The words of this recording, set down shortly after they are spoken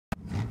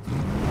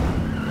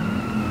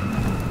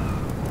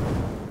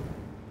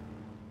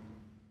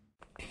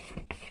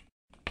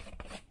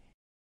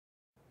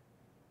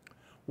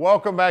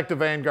Welcome back to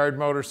Vanguard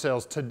Motor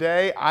Sales.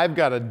 Today I've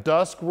got a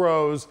dusk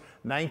rose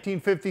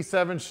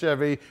 1957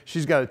 Chevy.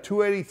 She's got a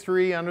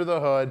 283 under the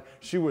hood.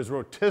 She was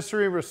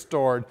rotisserie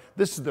restored.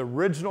 This is the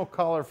original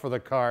color for the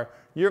car.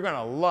 You're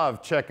gonna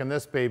love checking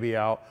this baby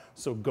out.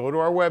 So go to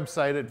our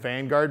website at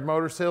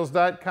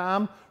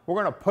vanguardmotorsales.com. We're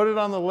gonna put it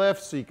on the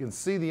lift so you can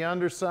see the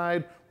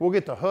underside. We'll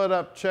get the hood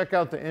up, check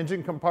out the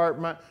engine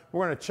compartment.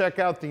 We're gonna check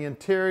out the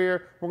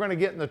interior. We're gonna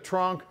get in the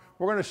trunk.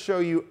 We're gonna show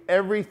you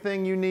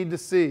everything you need to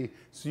see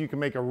so you can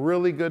make a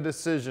really good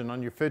decision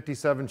on your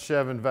 57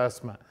 Chev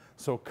investment.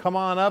 So come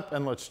on up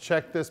and let's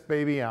check this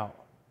baby out.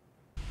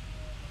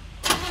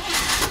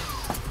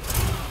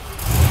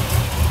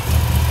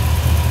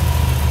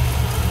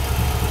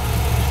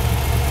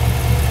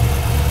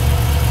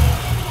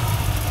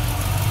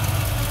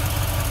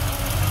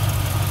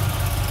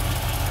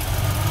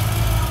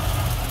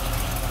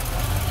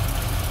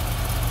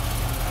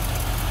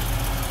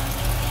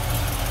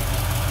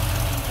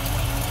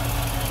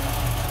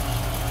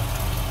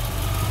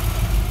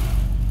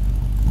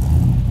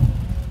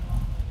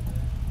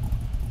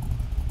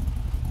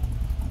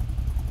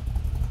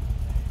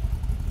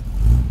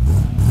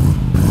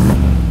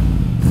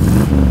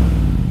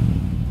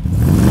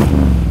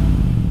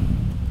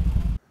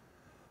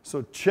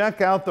 So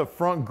check out the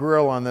front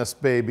grille on this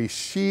baby.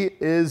 She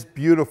is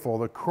beautiful.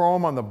 The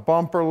chrome on the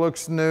bumper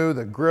looks new.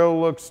 The grille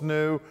looks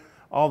new.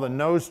 All the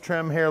nose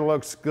trim here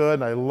looks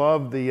good. I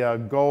love the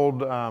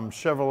gold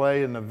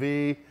Chevrolet in the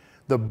V.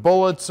 The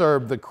bullets are,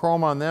 the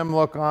chrome on them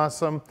look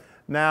awesome.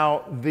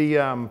 Now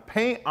the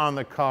paint on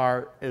the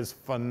car is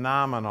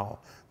phenomenal.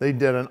 They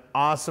did an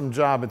awesome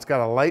job. It's got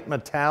a light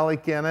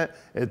metallic in it.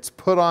 It's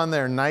put on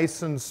there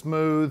nice and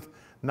smooth,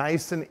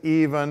 nice and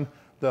even.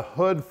 The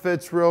hood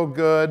fits real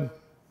good.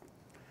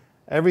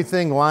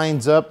 Everything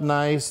lines up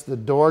nice. The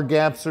door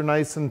gaps are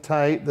nice and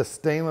tight. The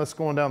stainless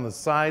going down the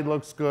side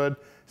looks good.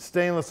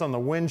 Stainless on the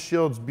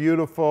windshield's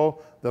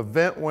beautiful. The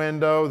vent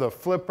window, the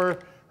flipper,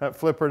 that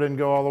flipper didn't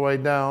go all the way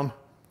down.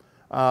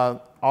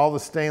 All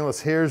the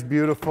stainless here is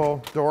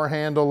beautiful. Door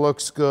handle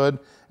looks good.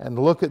 And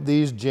look at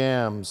these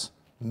jambs.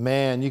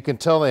 Man, you can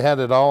tell they had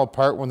it all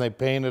apart when they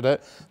painted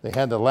it. They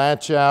had the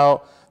latch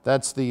out.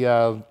 That's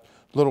the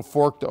little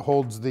fork that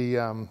holds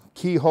the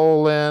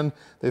keyhole in.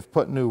 They've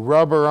put new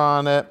rubber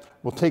on it.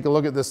 We'll take a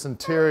look at this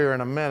interior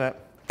in a minute,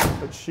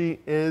 but she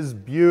is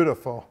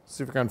beautiful.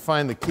 See if we can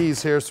find the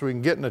keys here so we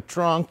can get in the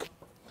trunk.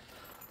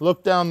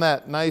 Look down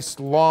that nice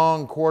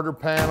long quarter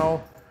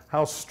panel,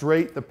 how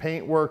straight the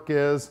paintwork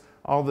is.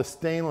 All the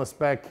stainless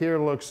back here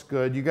looks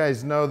good. You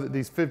guys know that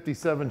these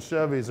 57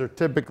 Chevys are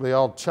typically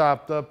all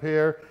chopped up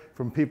here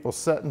from people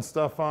setting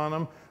stuff on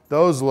them.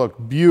 Those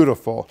look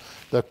beautiful.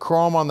 The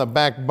chrome on the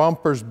back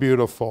bumper's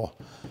beautiful.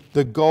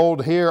 The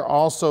gold here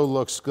also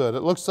looks good.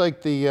 It looks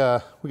like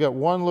the we got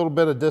one little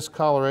bit of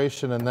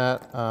discoloration in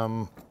that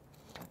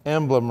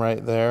emblem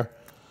right there.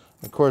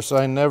 Of course,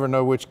 I never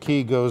know which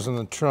key goes in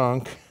the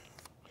trunk.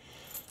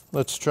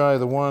 Let's try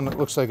the one that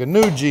looks like a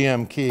new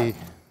GM key.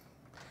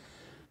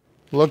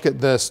 Look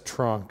at this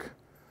trunk.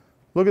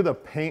 Look at the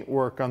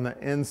paintwork on the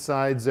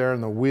insides there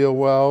and the wheel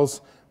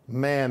wells.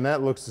 Man,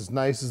 that looks as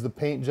nice as the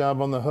paint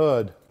job on the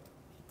hood.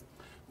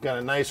 Got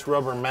a nice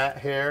rubber mat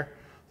here.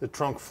 The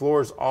trunk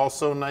floor is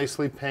also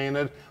nicely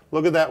painted.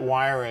 Look at that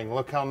wiring.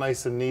 Look how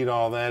nice and neat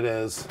all that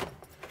is.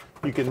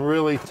 You can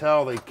really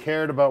tell they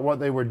cared about what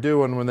they were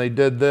doing when they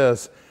did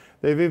this.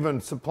 They've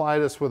even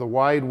supplied us with a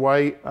wide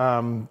white,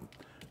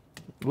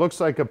 looks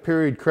like a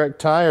period correct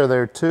tire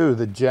there too.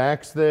 The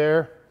jack's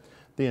there,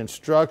 the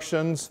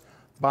instructions.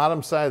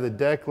 Bottom side of the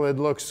deck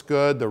lid looks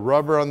good. The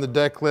rubber on the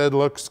deck lid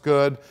looks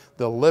good.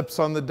 The lips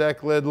on the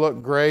deck lid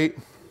look great.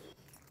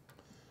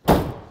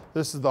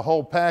 This is the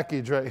whole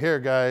package right here,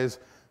 guys.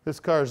 This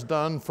car's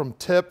done from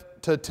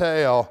tip to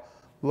tail.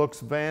 Looks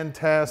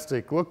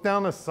fantastic. Look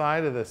down the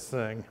side of this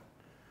thing.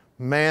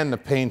 Man, the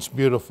paint's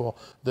beautiful.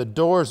 The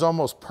door's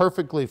almost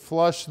perfectly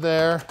flush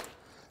there.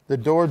 The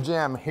door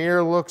jamb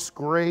here looks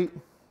great.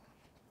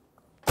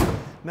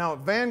 Now at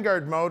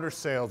Vanguard Motor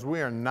Sales,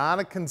 we are not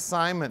a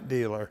consignment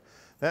dealer.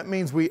 That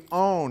means we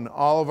own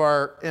all of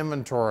our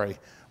inventory.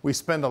 We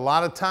spend a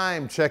lot of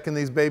time checking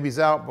these babies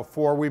out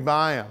before we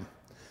buy them.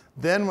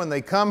 Then when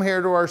they come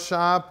here to our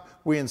shop,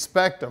 we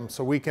inspect them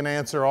so we can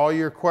answer all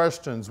your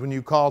questions when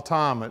you call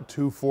Tom at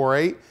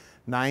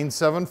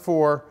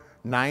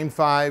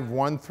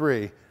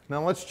 248-974-9513.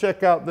 Now let's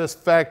check out this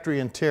factory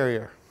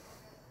interior.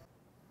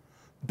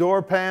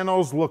 Door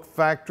panels look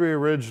factory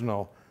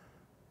original.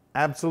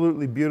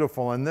 Absolutely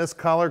beautiful. And this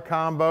color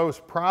combo is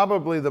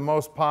probably the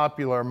most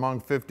popular among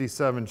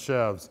 57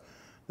 Chevs.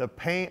 The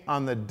paint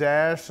on the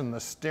dash and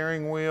the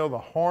steering wheel, the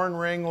horn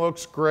ring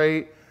looks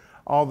great.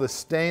 All the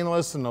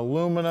stainless and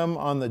aluminum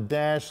on the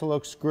dash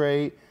looks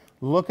great.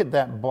 Look at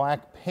that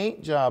black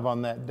paint job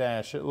on that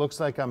dash. It looks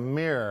like a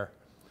mirror.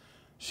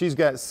 She's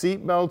got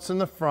seat belts in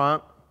the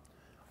front.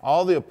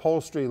 All the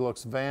upholstery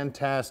looks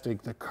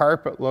fantastic. The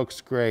carpet looks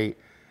great.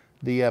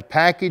 The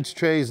package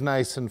tray is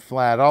nice and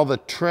flat. All the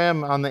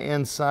trim on the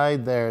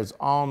inside there is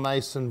all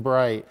nice and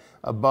bright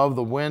above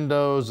the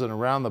windows and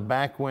around the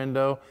back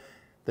window.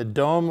 The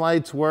dome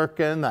light's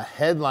working. The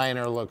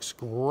headliner looks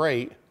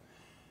great.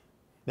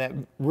 That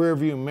rear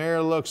view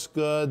mirror looks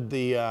good.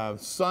 The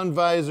sun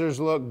visors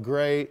look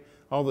great.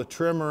 All the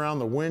trim around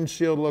the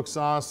windshield looks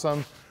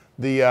awesome.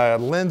 The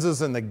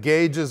lenses and the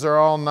gauges are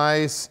all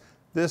nice.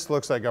 This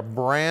looks like a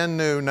brand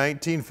new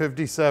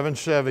 1957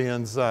 Chevy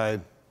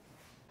inside.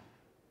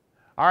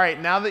 All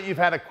right, now that you've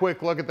had a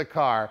quick look at the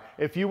car,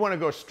 if you want to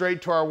go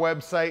straight to our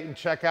website and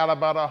check out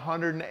about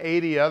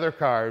 180 other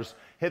cars,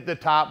 hit the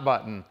top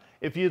button.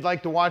 If you'd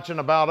like to watch an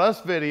About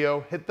Us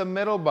video, hit the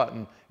middle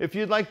button. If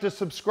you'd like to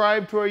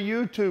subscribe to our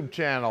YouTube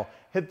channel,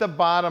 hit the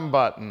bottom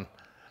button.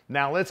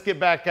 Now let's get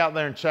back out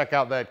there and check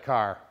out that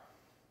car.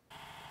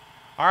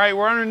 All right,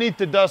 we're underneath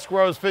the Dusk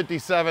Rose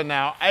 57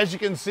 now. As you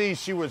can see,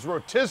 she was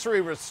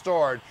rotisserie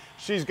restored.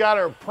 She's got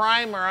her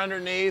primer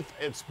underneath.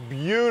 It's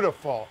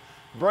beautiful.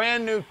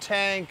 Brand new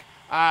tank.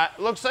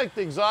 Looks like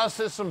the exhaust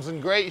system's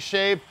in great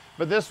shape,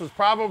 but this was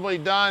probably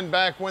done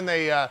back when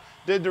they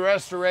did the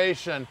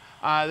restoration.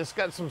 This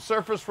got some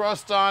surface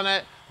rust on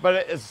it, but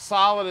it's as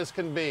solid as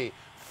can be.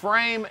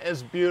 Frame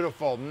is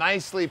beautiful,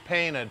 nicely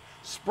painted.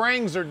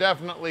 Springs are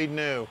definitely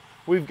new.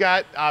 We've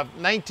got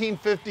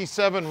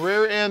 1957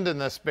 rear end in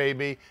this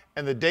baby,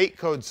 and the date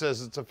code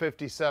says it's a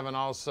 57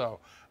 also.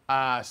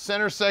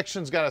 Center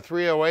section's got a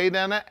 308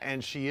 in it,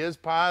 and she is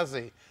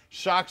Posi.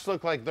 Shocks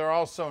look like they're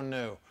also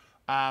new.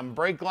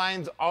 Brake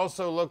lines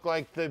also look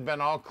like they've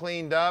been all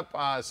cleaned up.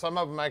 Some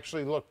of them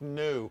actually look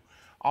new.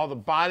 All the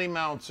body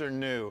mounts are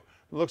new.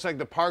 Looks like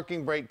the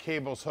parking brake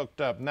cable's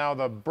hooked up. Now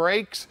the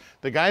brakes,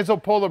 the guys will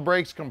pull the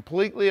brakes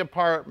completely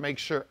apart, make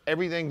sure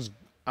everything's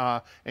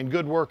in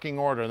good working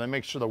order. They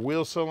make sure the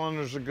wheel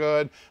cylinders are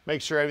good,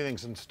 make sure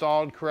everything's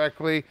installed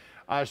correctly.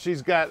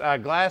 She's got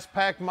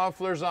Glasspack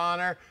mufflers on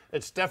her.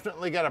 It's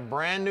definitely got a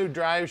brand new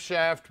drive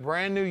shaft,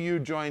 brand new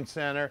U-joint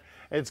center.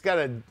 It's got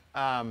a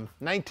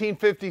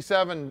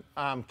 1957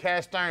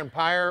 cast iron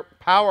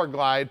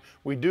Powerglide.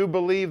 We do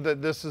believe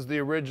that this is the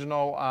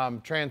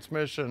original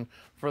transmission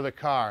for the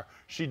car.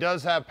 She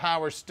does have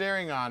power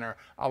steering on her.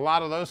 A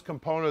lot of those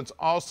components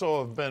also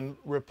have been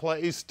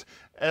replaced.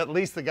 At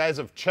least the guys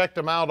have checked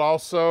them out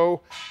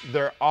also.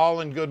 They're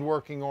all in good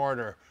working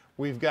order.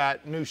 We've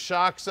got new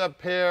shocks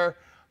up here.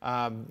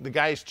 The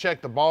guys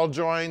checked the ball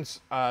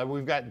joints.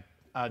 We've got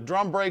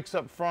drum brakes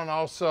up front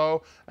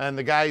also, and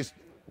the guys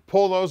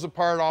pull those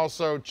apart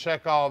also,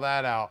 check all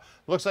that out.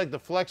 Looks like the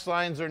flex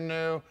lines are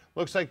new.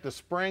 Looks like the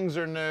springs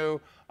are new.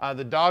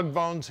 The dog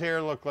bones here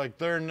look like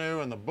they're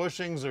new, and the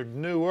bushings are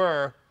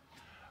newer.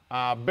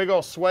 Big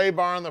old sway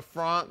bar in the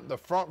front. The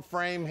front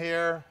frame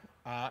here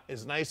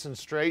is nice and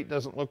straight.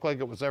 Doesn't look like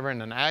it was ever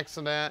in an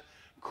accident.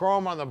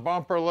 Chrome on the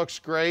bumper looks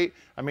great.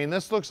 I mean,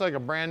 this looks like a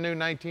brand new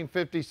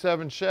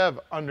 1957 Chev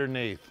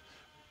underneath.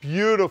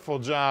 Beautiful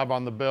job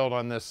on the build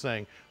on this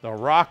thing. The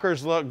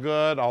rockers look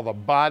good. All the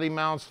body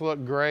mounts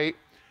look great.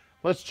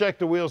 Let's check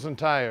the wheels and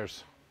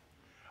tires.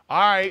 All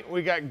right,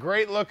 we got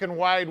great looking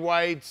wide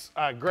whites,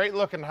 great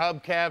looking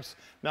hubcaps.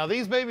 Now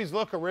these babies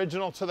look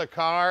original to the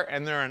car,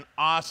 and they're in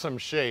awesome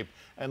shape.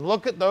 And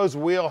look at those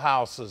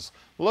wheelhouses.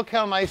 Look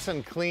how nice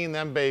and clean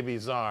them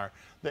babies are.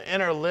 The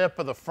inner lip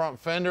of the front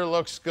fender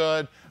looks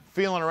good.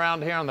 Feeling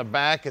around here on the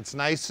back, it's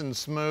nice and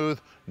smooth.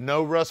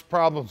 No rust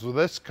problems with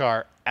this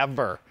car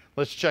ever.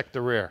 Let's check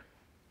the rear.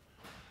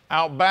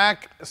 Out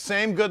back,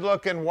 same good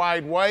looking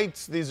wide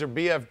whites. These are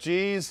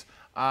BFGs.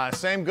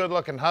 Same good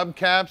looking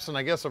hubcaps, and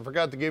I guess I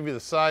forgot to give you the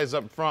size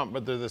up front,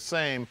 but they're the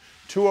same.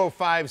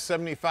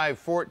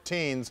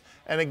 205/75/14s.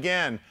 And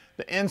again,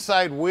 the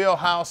inside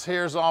wheelhouse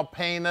here is all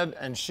painted,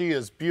 and she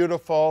is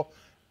beautiful.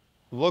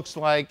 Looks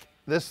like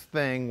this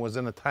thing was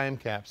in a time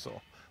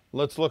capsule.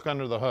 Let's look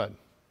under the hood.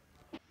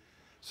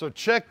 So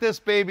check this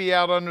baby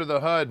out under the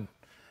hood.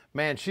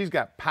 Man, she's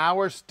got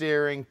power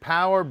steering,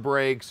 power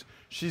brakes.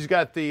 She's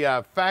got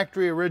the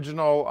factory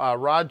original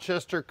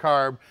Rochester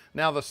carb.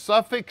 Now the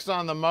suffix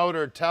on the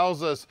motor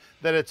tells us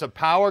that it's a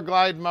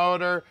Powerglide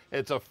motor,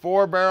 it's a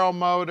 4-barrel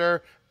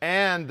motor,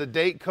 and the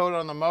date code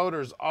on the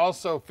motor is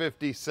also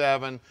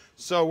 57.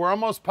 So we're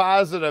almost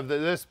positive that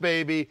this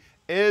baby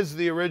is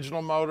the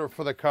original motor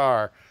for the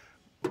car.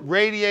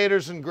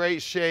 Radiator's in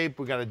great shape.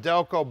 We got a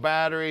Delco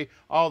battery.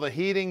 All the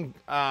heating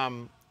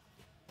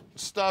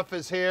stuff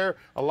is here.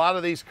 A lot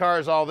of these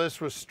cars, all this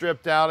was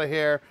stripped out of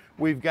here.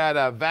 We've got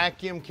a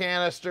vacuum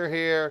canister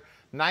here.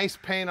 Nice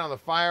paint on the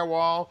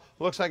firewall.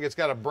 Looks like it's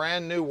got a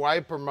brand new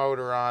wiper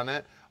motor on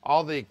it.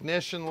 All the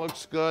ignition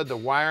looks good. The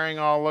wiring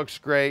all looks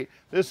great.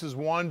 This is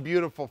one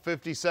beautiful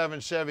 57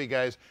 Chevy,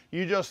 guys.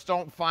 You just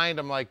don't find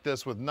them like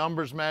this with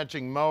numbers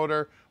matching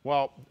motor.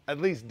 Well, at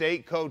least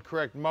date code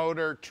correct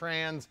motor,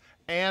 trans,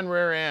 and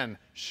rear end.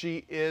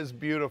 She is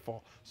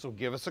beautiful. So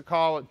give us a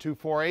call at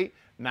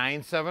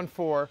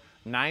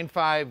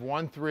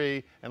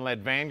 248-974-9513 and let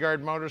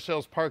Vanguard Motor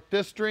Sales park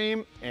this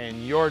dream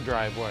in your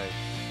driveway.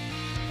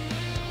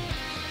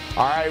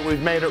 All right,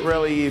 we've made it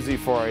really easy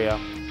for you.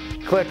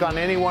 Click on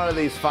any one of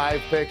these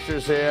 5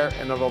 pictures here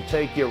and it'll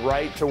take you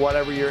right to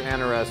whatever you're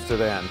interested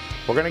in.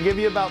 We're gonna give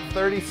you about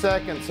 30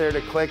 seconds here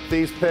to click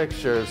these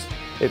pictures.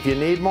 If you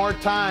need more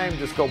time,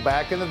 just go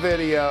back in the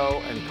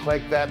video and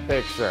click that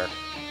picture.